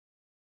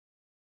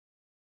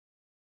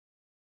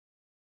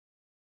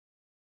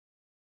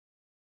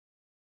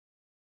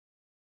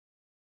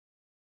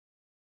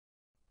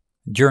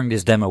During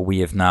this demo we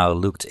have now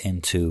looked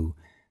into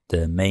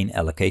the main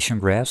allocation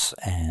graphs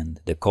and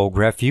the call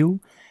graph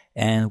view,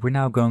 and we're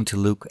now going to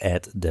look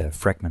at the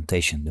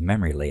fragmentation, the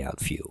memory layout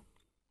view.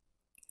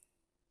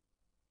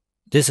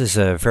 This is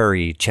a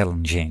very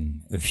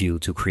challenging view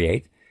to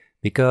create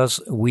because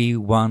we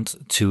want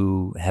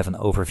to have an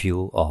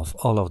overview of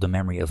all of the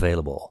memory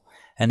available.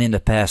 And in the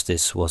past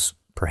this was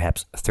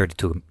perhaps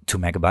 32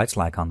 megabytes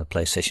like on the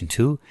PlayStation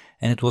 2,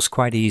 and it was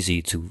quite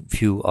easy to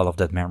view all of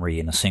that memory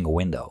in a single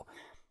window.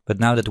 But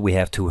now that we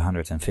have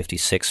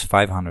 256,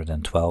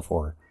 512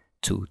 or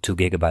 2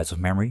 gigabytes of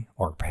memory,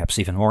 or perhaps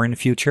even more in the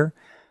future,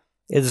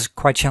 it is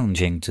quite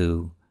challenging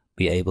to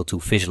be able to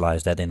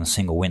visualize that in a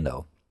single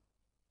window.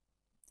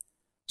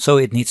 So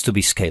it needs to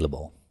be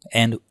scalable.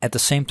 And at the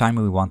same time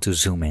we want to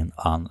zoom in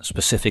on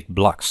specific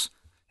blocks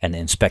and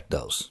inspect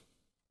those.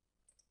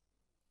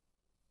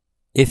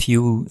 If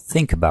you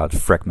think about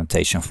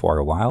fragmentation for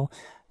a while,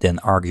 then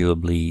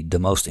arguably the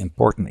most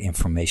important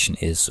information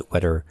is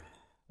whether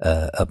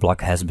a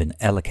block has been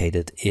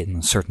allocated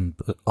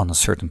on a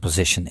certain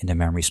position in the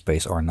memory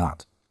space or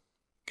not.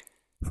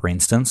 For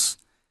instance,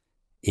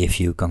 if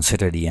you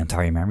consider the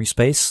entire memory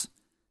space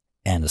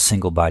and a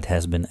single byte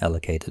has been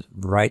allocated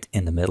right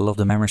in the middle of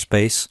the memory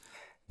space,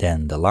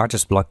 then the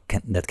largest block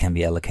that can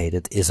be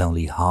allocated is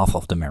only half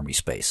of the memory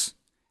space.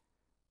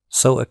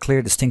 So a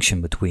clear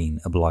distinction between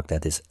a block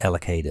that is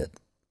allocated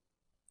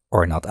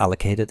or not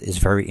allocated is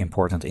very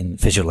important in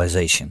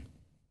visualization.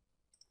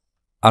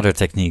 Other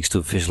techniques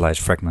to visualize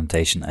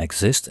fragmentation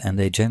exist, and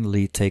they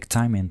generally take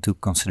time into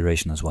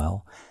consideration as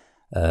well,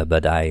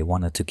 but I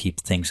wanted to keep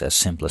things as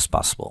simple as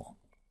possible.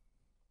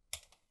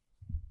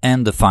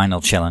 And the final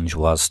challenge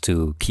was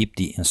to keep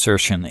the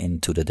insertion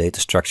into the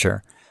data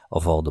structure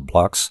of all the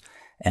blocks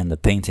and the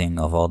painting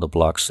of all the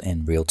blocks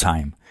in real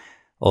time.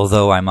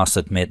 Although I must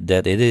admit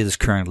that it is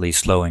currently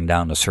slowing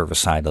down the server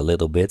side a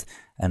little bit,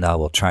 and I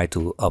will try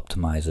to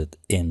optimize it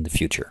in the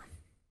future.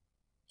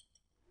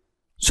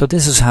 So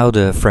this is how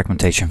the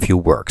fragmentation view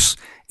works.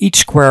 Each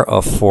square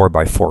of 4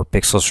 by 4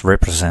 pixels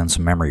represents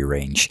a memory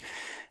range,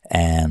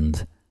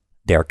 and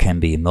there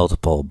can be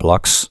multiple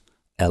blocks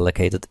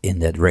allocated in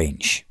that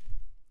range.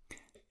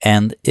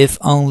 And if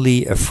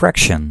only a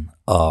fraction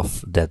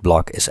of that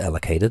block is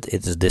allocated,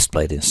 it is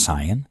displayed in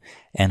cyan,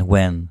 and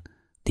when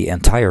the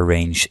entire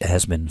range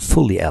has been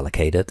fully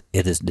allocated,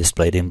 it is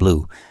displayed in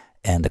blue,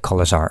 and the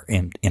colors are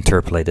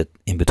interpolated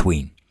in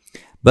between.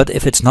 But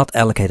if it's not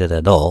allocated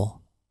at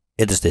all,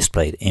 it is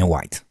displayed in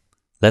white.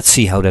 Let's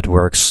see how that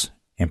works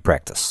in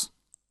practice.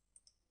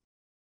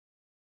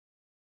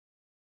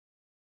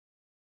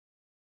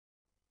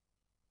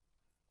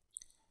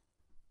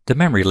 The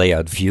memory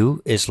layout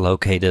view is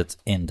located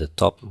in the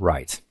top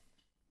right.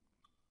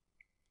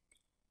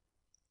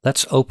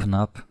 Let's open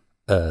up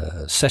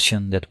a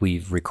session that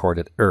we've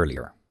recorded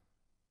earlier.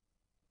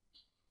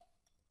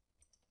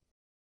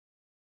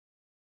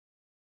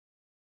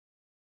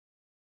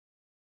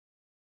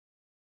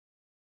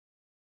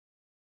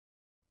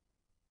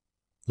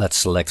 Let's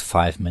select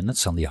 5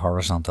 minutes on the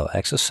horizontal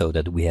axis so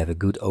that we have a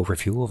good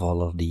overview of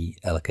all of the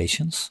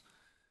allocations.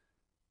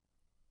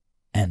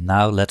 And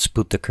now let's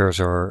put the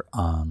cursor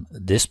on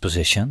this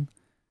position,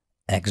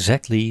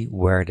 exactly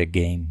where the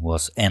game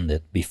was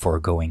ended before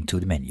going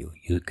to the menu.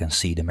 You can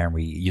see the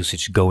memory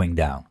usage going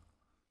down.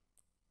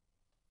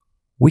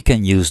 We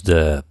can use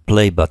the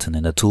play button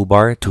in the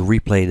toolbar to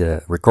replay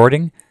the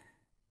recording.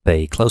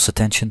 Pay close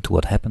attention to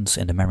what happens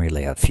in the memory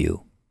layout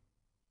view.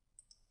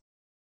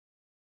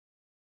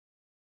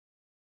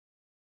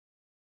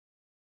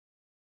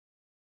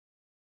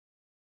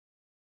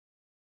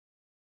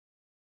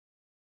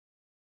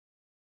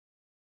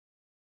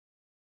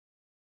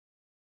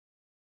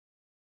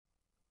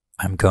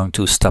 I'm going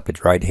to stop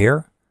it right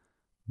here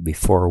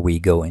before we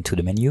go into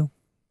the menu.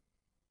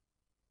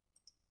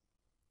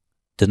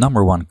 The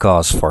number one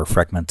cause for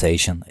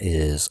fragmentation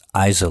is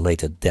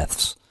isolated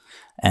deaths,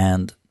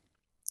 and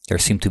there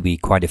seem to be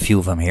quite a few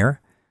of them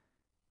here,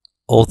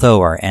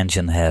 although our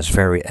engine has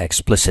very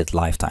explicit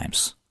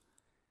lifetimes.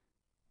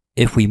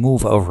 If we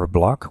move over a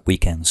block, we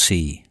can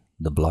see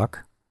the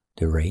block,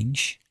 the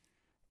range,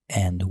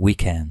 and we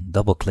can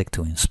double-click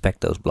to inspect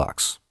those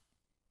blocks.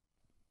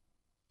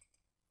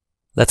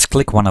 Let's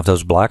click one of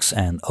those blocks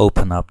and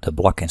open up the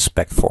block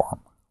inspect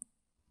form.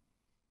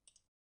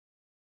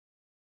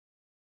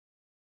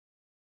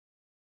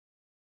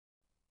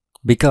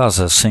 Because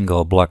a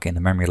single block in the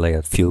memory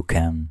layout view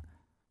can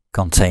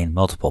contain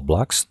multiple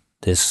blocks,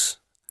 this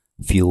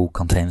view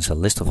contains a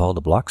list of all the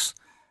blocks.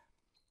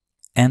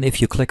 And if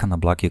you click on the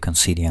block, you can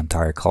see the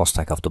entire call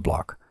stack of the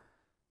block,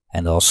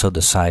 and also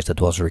the size that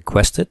was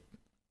requested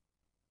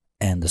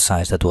and the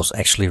size that was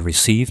actually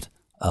received,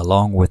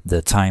 along with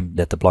the time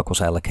that the block was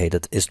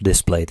allocated, is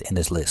displayed in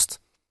this list.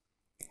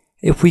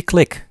 If we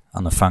click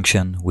on the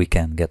function, we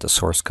can get the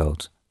source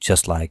code,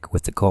 just like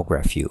with the call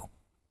graph view.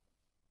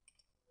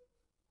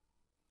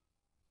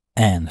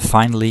 And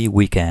finally,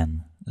 we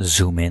can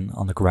zoom in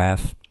on the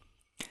graph,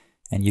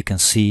 and you can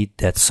see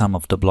that some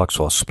of the blocks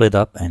was split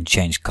up and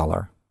changed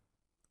color.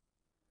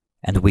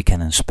 and we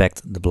can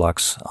inspect the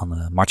blocks on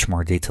a much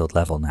more detailed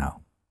level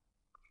now.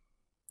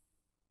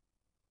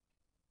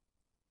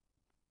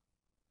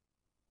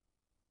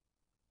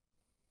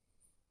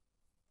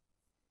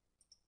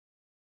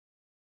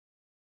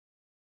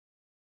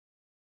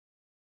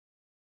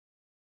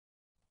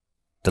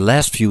 The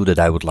last view that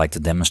I would like to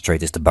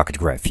demonstrate is the bucket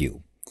graph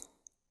view.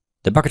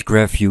 The bucket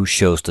graph view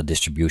shows the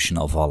distribution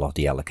of all of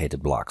the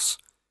allocated blocks.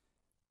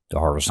 The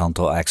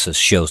horizontal axis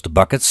shows the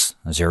buckets,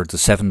 0 to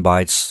 7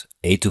 bytes,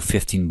 8 to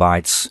 15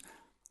 bytes,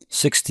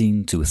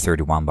 16 to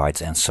 31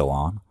 bytes, and so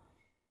on.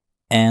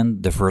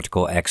 And the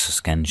vertical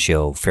axis can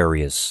show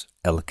various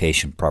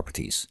allocation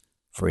properties.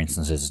 For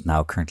instance, it is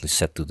now currently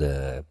set to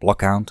the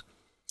block count,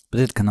 but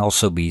it can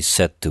also be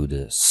set to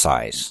the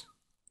size.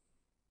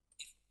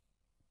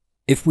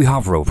 If we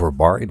hover over a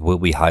bar, it will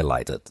be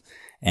highlighted,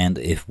 and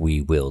if we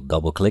will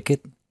double click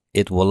it,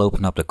 it will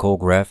open up the call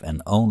graph,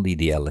 and only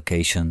the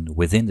allocation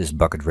within this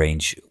bucket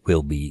range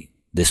will be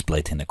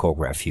displayed in the call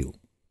graph view.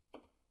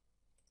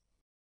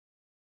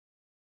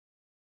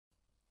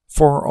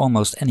 For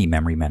almost any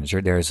memory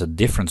manager, there is a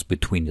difference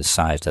between the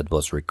size that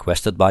was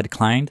requested by the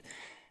client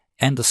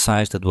and the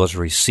size that was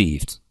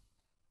received.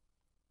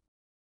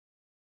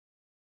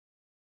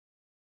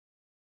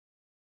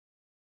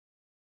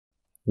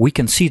 We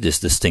can see this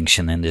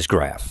distinction in this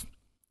graph.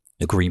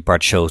 The green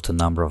part shows the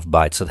number of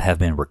bytes that have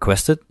been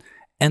requested,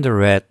 and the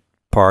red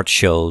part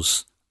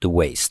shows the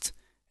waste,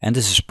 and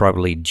this is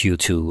probably due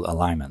to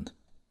alignment.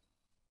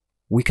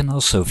 We can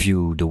also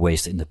view the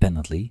waste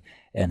independently,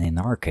 and in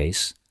our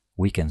case,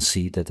 we can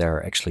see that there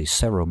are actually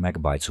several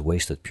megabytes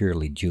wasted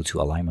purely due to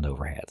alignment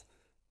overhead.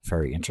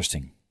 Very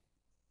interesting.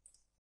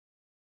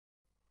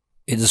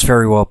 It is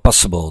very well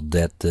possible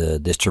that the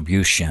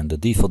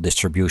default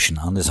distribution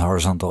on this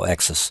horizontal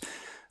axis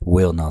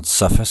will not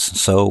suffice,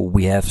 so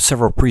we have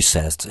several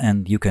presets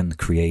and you can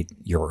create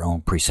your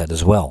own preset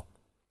as well.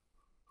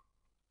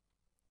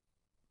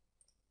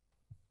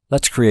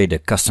 Let's create a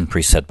custom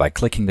preset by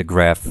clicking the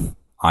graph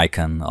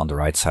icon on the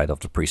right side of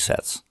the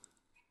presets.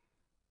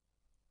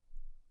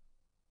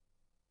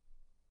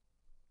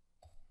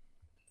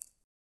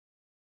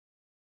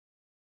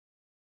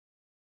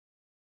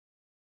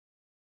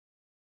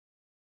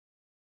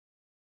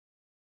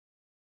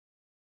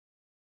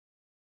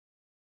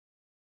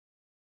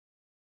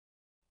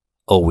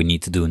 All we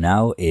need to do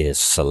now is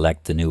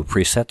select the new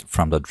preset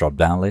from the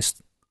drop-down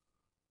list,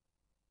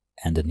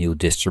 and the new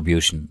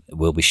distribution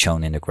will be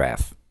shown in the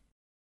graph.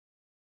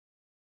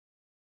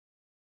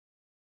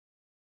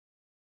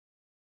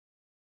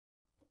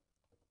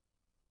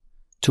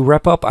 To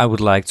wrap up, I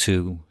would like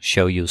to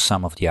show you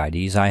some of the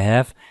IDs I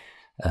have.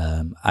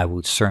 I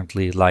would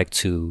certainly like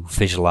to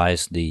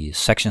visualize the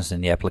sections in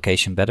the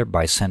application better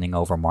by sending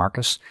over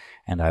markers,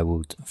 and I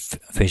would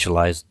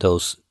visualize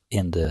those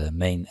in the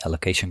main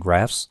allocation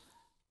graphs.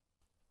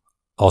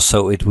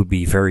 Also, it would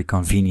be very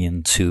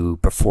convenient to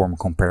perform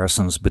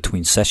comparisons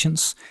between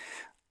sessions.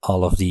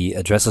 All of the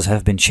addresses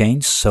have been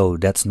changed, so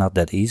that's not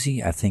that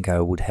easy. I think I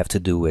would have to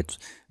do it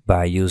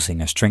by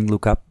using a string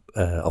lookup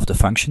of the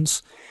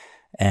functions,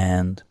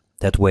 and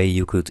that way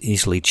you could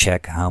easily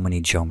check how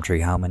many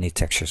geometry, how many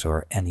textures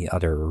or any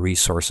other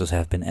resources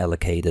have been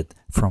allocated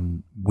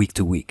from week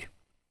to week.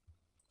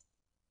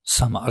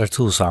 Some other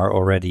tools are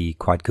already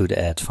quite good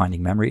at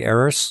finding memory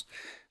errors.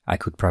 I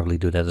could probably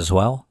do that as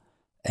well.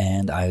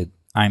 And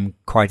I'm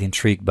quite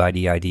intrigued by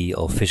the idea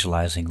of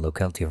visualizing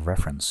locality of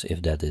reference,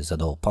 if that is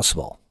at all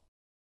possible.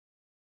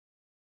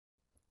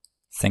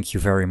 Thank you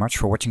very much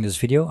for watching this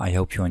video. I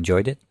hope you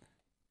enjoyed it.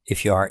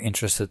 If you are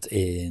interested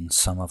in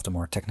some of the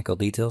more technical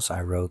details,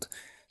 I wrote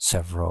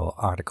several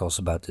articles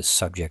about this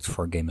subject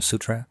for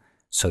Gamasutra,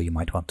 so you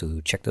might want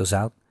to check those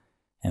out.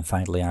 And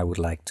finally, I would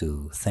like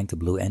to thank the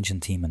Blue Engine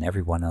team and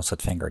everyone else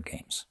at Vanguard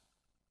Games.